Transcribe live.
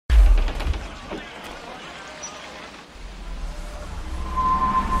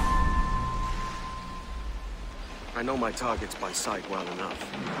I know my targets by sight well enough.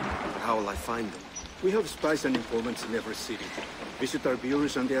 But how will I find them? We have spies and informants in every city. Visit our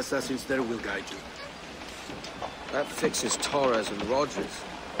bureaus and the assassins there will guide you. That fixes Torres and Rogers.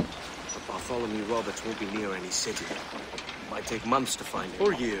 But Bartholomew Roberts won't be near any city. Might take months to find him.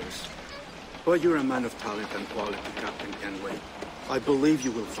 Or years. But you're a man of talent and quality, Captain Kenway. I believe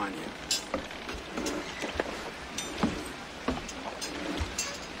you will find him.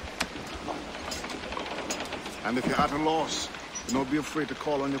 And if you're at a loss, do not be afraid to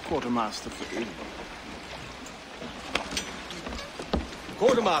call on your quartermaster for aid.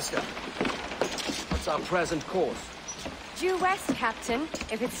 Quartermaster! What's our present course? Due west, Captain,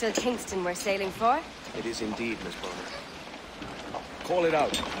 if it's still Kingston we're sailing for. It is indeed, Miss Bonner. Call it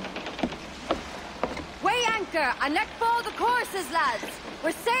out. Weigh anchor and let fall the courses, lads!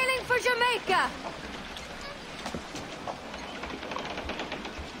 We're sailing for Jamaica!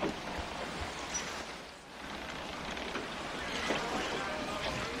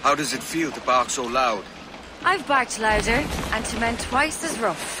 How does it feel to bark so loud? I've barked louder, and to men twice as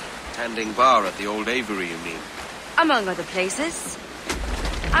rough. Tending bar at the old Avery, you mean? Among other places.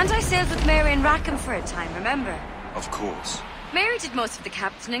 And I sailed with Mary and Rackham for a time, remember? Of course. Mary did most of the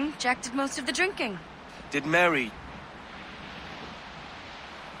captaining, Jack did most of the drinking. Did Mary...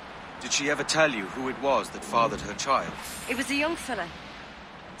 Did she ever tell you who it was that fathered her child? It was a young fella.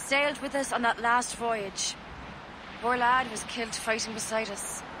 Sailed with us on that last voyage. Poor lad was killed fighting beside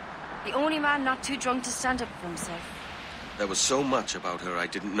us. The only man not too drunk to stand up for himself. There was so much about her I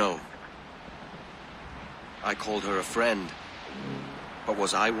didn't know. I called her a friend. But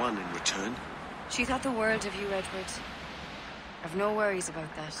was I one in return? She thought the world of you, Edward. I've no worries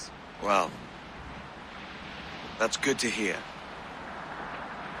about that. Well, that's good to hear.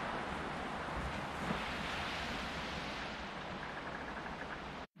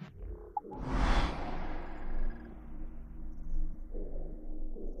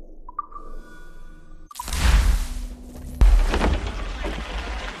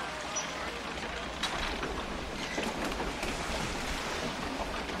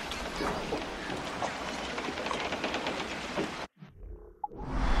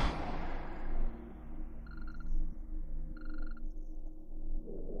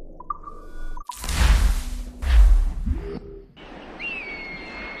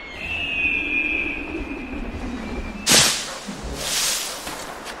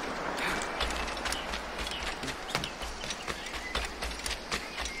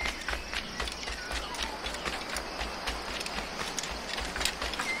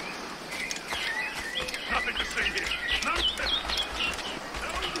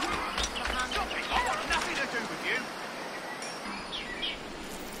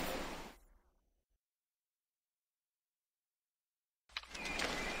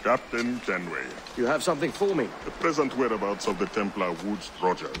 Captain Kenway. You have something for me? The present whereabouts of the Templar Woods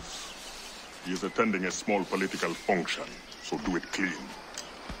Rogers. He is attending a small political function, so do it clean.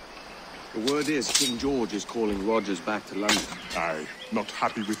 The word is King George is calling Rogers back to London. Aye, not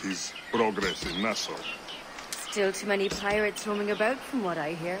happy with his progress in Nassau. Still too many pirates roaming about, from what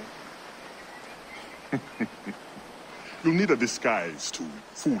I hear. You'll need a disguise to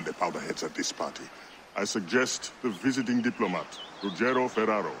fool the powderheads at this party. I suggest the visiting diplomat, Ruggiero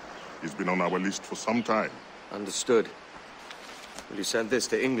Ferraro. He's been on our list for some time. Understood. Will you send this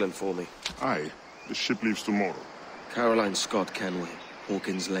to England for me? Aye. The ship leaves tomorrow. Caroline Scott Kenway,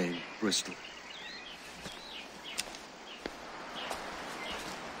 Hawkins Lane, Bristol.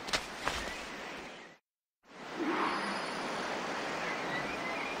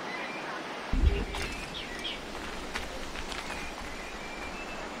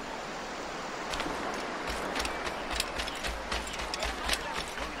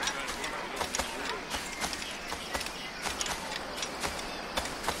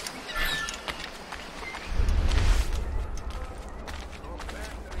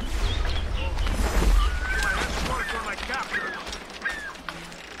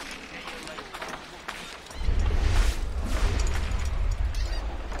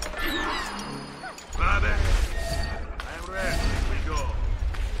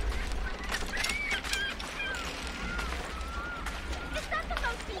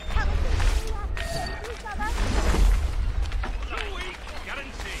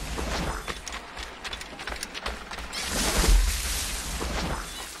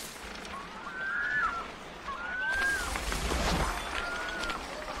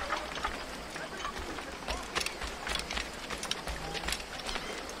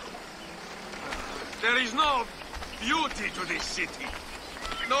 There is no beauty to this city.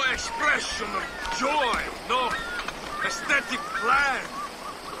 No expression of joy. No aesthetic plan.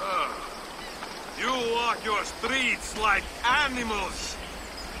 You walk your streets like animals.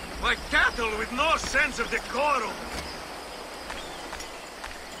 Like cattle with no sense of decorum.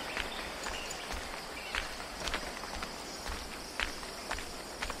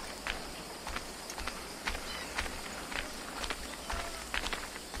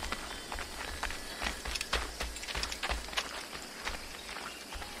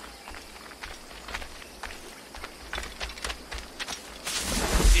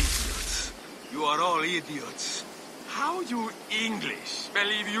 You are all idiots. How you English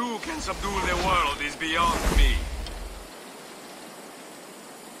believe you can subdue the world is beyond me.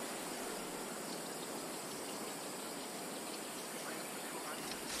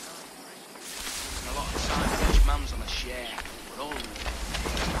 A lot of time French mums on the share. But all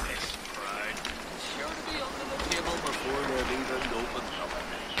Yes, pride. sure to be under the table before they've even opened up a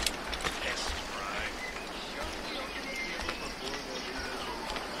name. Yes, pride. Sure to be under the table before they've even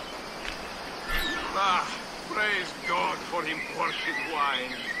opened up. Ah, praise God for imported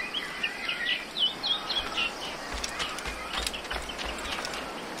wine.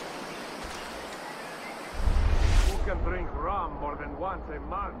 Who can drink rum more than once a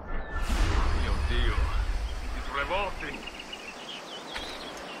month? Dio Dio. It's revolting.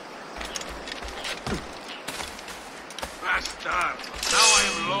 Bastard! Now I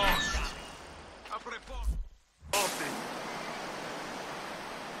am lost. Apropos. Revolting.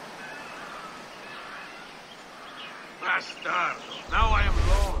 Bastardo! Now I am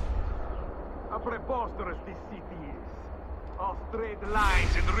lost. How preposterous this city is. All straight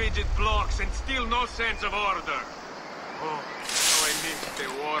lines and rigid blocks and still no sense of order. Oh, how I miss the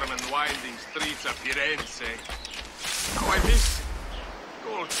warm and winding streets of Firenze. How I miss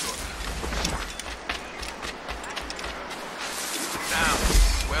culture. Damn,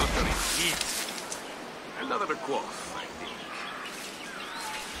 sweltering heat. Another quaff, I think.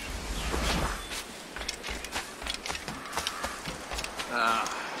 Ah,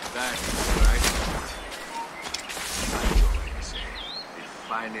 that's right. Sangiovese, the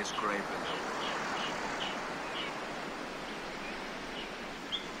finest grape in the world.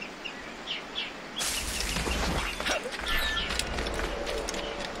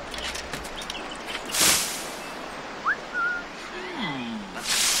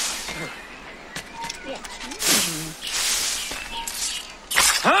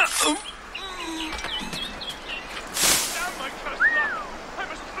 Damn my cursed luck! I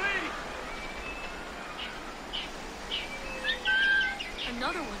must flee!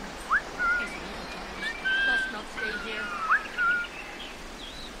 Another one. He's a little tired. Best not stay here.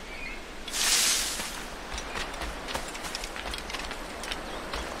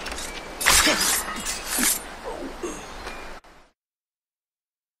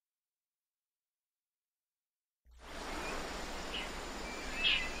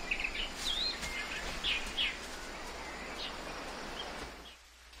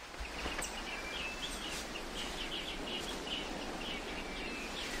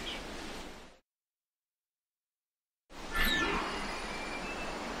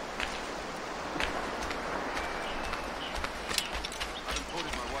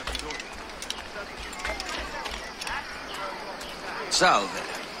 Salve.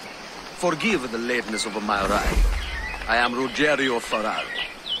 Forgive the lateness of my arrival. I am Ruggiero Ferraro.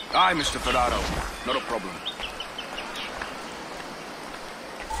 Aye, Mr. Ferraro. Not a problem.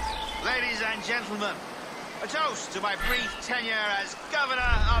 Ladies and gentlemen, a toast to my brief tenure as Governor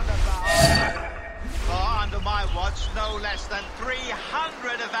of the Bahamas. For under my watch, no less than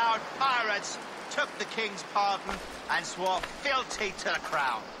 300 avowed pirates took the King's pardon and swore fealty to the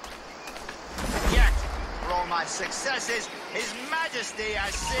Crown. Yet, for all my successes, His Majesty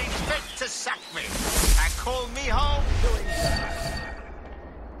has seen fit to sack me and call me home doing so.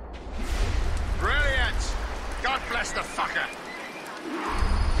 Brilliant! God bless the fucker!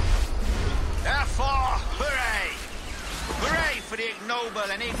 Therefore, hooray! Hooray for the ignoble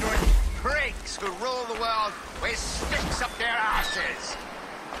and ignorant prigs who rule the world with sticks up their asses!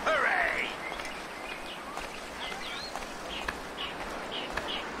 Hooray!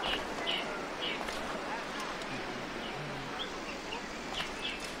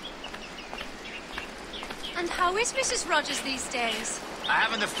 And how is Mrs. Rogers these days? I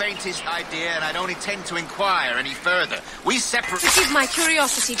haven't the faintest idea, and I don't intend to inquire any further. We separate... Forgive my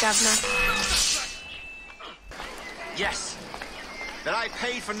curiosity, Governor. Yes. That I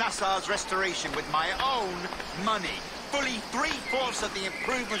paid for Nassau's restoration with my own money. Fully 3/4 of the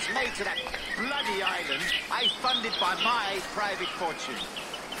improvements made to that bloody island I funded by my private fortune.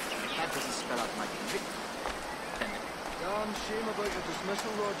 That doesn't spell out my conviction. Damn shame about your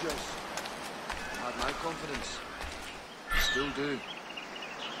dismissal, Rogers. Had my confidence. Still do.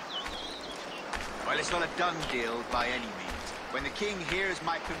 Well, it's not a done deal by any means. When the king hears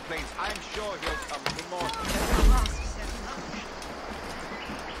my complaints, I'm sure he'll come for more.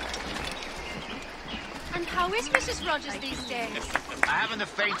 And how is Mrs. Rogers these days? I haven't the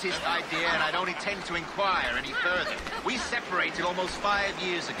faintest idea, and I don't intend to inquire any further. We separated almost 5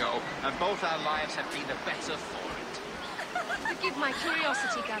 years ago, and both our lives have been the better for it. Forgive my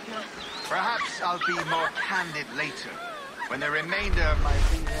curiosity, Governor. Perhaps I'll be more candid later, when the remainder of my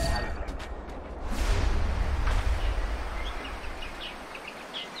reason has left.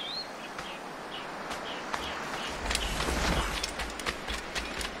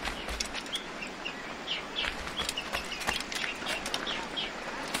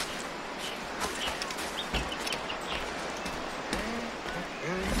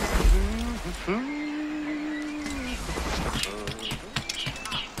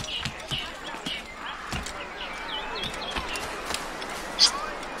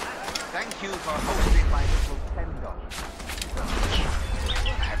 Thank you for hosting my little tendo.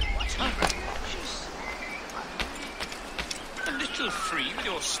 A little free with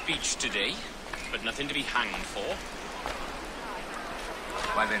your speech today, but nothing to be hanged for.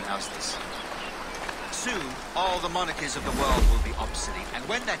 Why then, how's this? Soon, all the monarchies of the world will be obsolete, and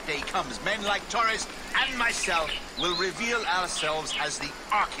when that day comes, men like Torres and myself will reveal ourselves as the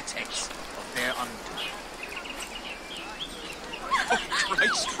architects of their undoing. Oh,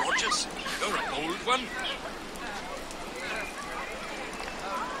 Christ, Rogers, you're a bold one.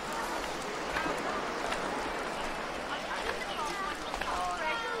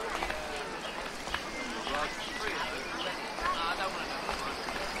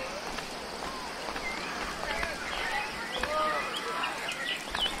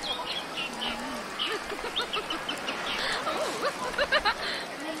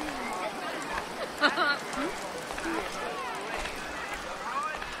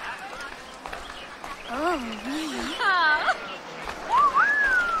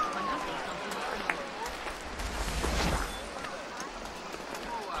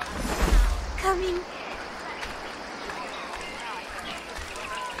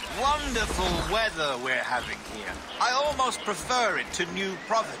 Wonderful weather we're having here. I almost prefer it to New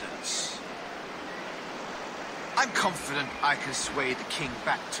Providence. I'm confident I can sway the king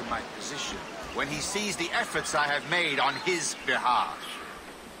back to my position when he sees the efforts I have made on his behalf.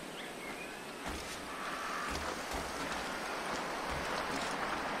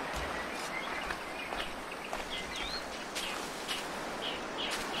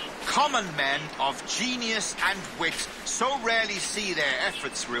 Common men of genius and wit so rarely see their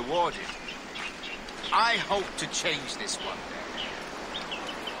efforts rewarded. I hope to change this one day.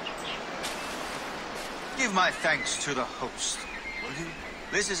 Give my thanks to the host, will you?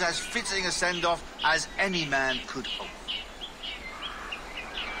 This is as fitting a send-off as any man could hope.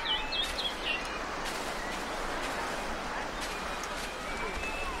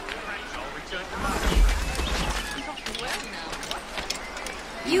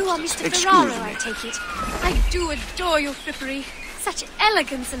 You are Mr. Ferraro, I take it. I do adore your frippery. Such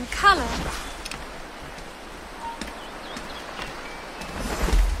elegance and colour.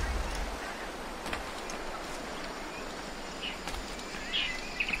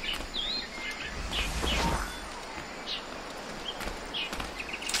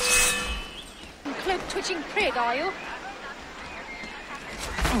 Cloak-twitching prig, are you?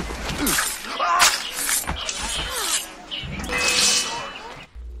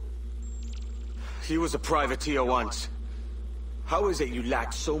 He was a privateer once. How is it you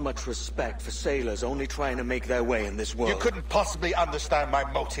lack so much respect for sailors only trying to make their way in this world? You couldn't possibly understand my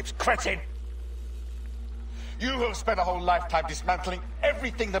motives, cretin! You have spent a whole lifetime dismantling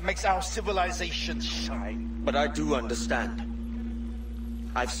everything that makes our civilization shine. But I do understand.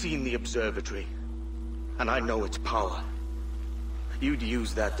 I've seen the observatory, and I know its power. You'd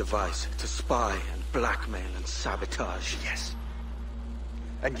use that device to spy and blackmail and sabotage. Yes.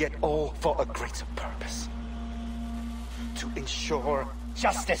 And yet all for a greater purpose. To ensure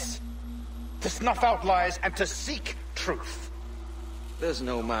justice, to snuff out lies, and to seek truth. There's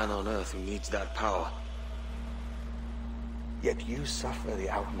no man on Earth who needs that power. Yet you suffer the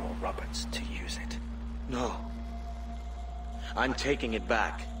Outlaw Roberts to use it. No. I'm taking it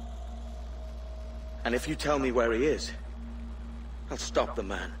back. And if you tell me where he is, I'll stop the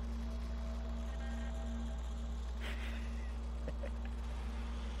man.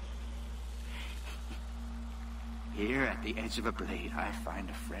 Here at the edge of a blade, I find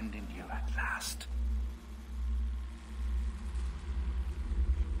a friend in you at last.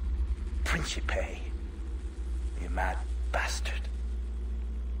 Principe, you mad bastard.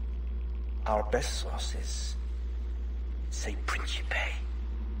 Our best sources say Principe.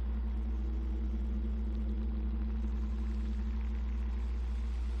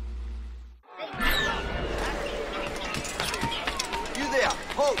 there!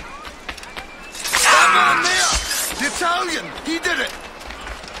 Halt! That man there! The Italian! He did it!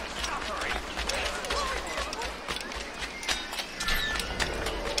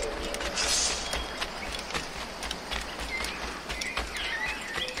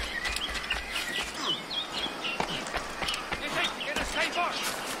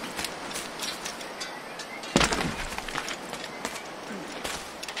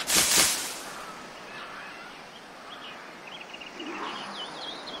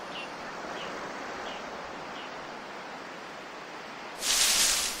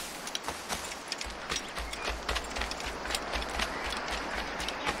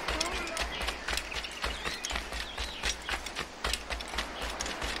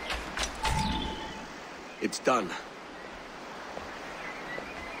 It's done.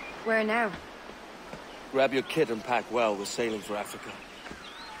 Where now? Grab your kit and pack well. We're sailing for Africa.